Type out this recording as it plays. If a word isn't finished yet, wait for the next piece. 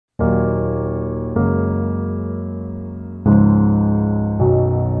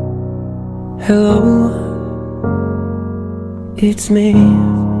Hello, it's me.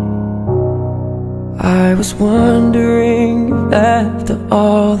 I was wondering if after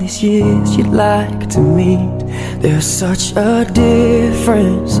all these years you'd like to meet. There's such a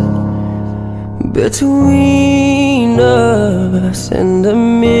difference between us and a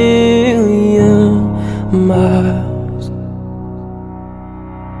million miles.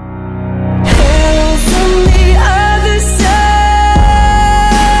 Hello from the other side.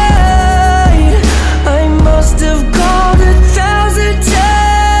 I must have called 1,000 times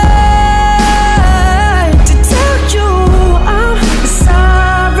to tell you I'm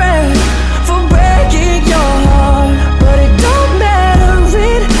sorry for breaking your heart, but it don't matter,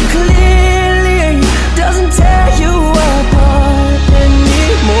 it clearly doesn't tear you apart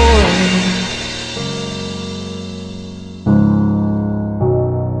anymore.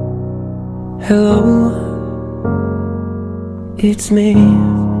 Hello, it's me.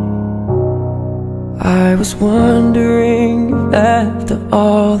 I was wondering if after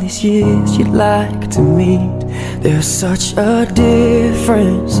all these years you'd like to meet. There's such a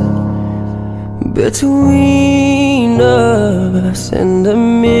difference between us and a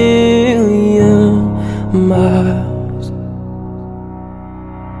million miles.